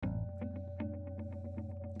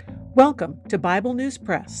Welcome to Bible News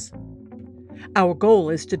Press. Our goal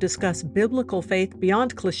is to discuss biblical faith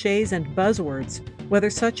beyond cliches and buzzwords, whether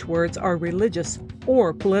such words are religious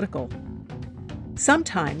or political.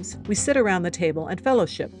 Sometimes we sit around the table and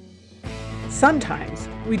fellowship. Sometimes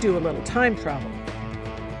we do a little time travel.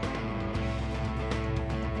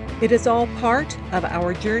 It is all part of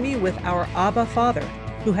our journey with our Abba Father,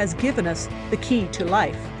 who has given us the key to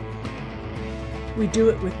life. We do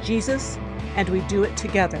it with Jesus, and we do it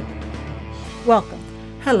together. Welcome.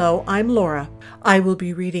 Hello, I'm Laura. I will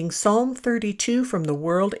be reading Psalm 32 from the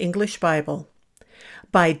World English Bible.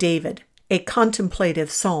 By David, a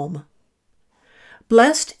contemplative psalm.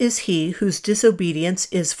 Blessed is he whose disobedience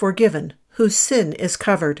is forgiven, whose sin is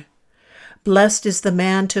covered. Blessed is the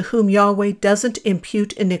man to whom Yahweh doesn't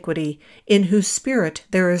impute iniquity, in whose spirit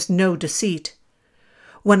there is no deceit.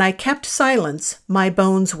 When I kept silence, my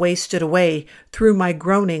bones wasted away through my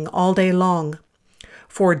groaning all day long.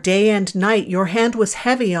 For day and night your hand was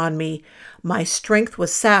heavy on me. My strength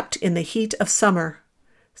was sapped in the heat of summer.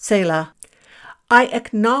 Selah. I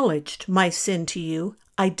acknowledged my sin to you.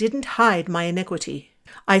 I didn't hide my iniquity.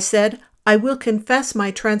 I said, I will confess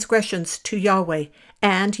my transgressions to Yahweh,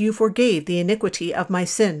 and you forgave the iniquity of my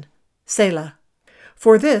sin. Selah.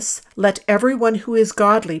 For this, let everyone who is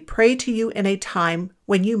godly pray to you in a time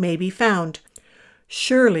when you may be found.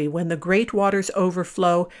 Surely when the great waters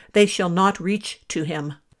overflow, they shall not reach to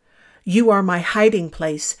him. You are my hiding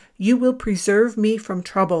place. You will preserve me from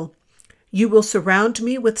trouble. You will surround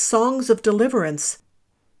me with songs of deliverance.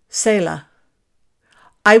 Selah.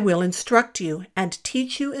 I will instruct you and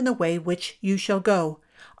teach you in the way which you shall go.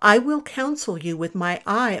 I will counsel you with my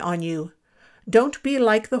eye on you. Don't be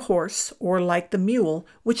like the horse or like the mule,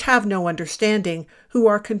 which have no understanding, who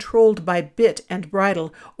are controlled by bit and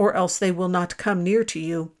bridle, or else they will not come near to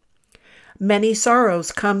you. Many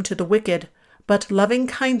sorrows come to the wicked, but loving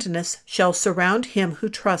kindness shall surround him who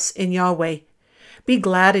trusts in Yahweh. Be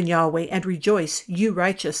glad in Yahweh and rejoice, you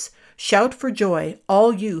righteous. Shout for joy,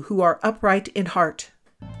 all you who are upright in heart.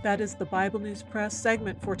 That is the Bible News Press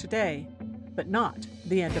segment for today, but not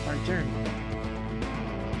the end of our journey.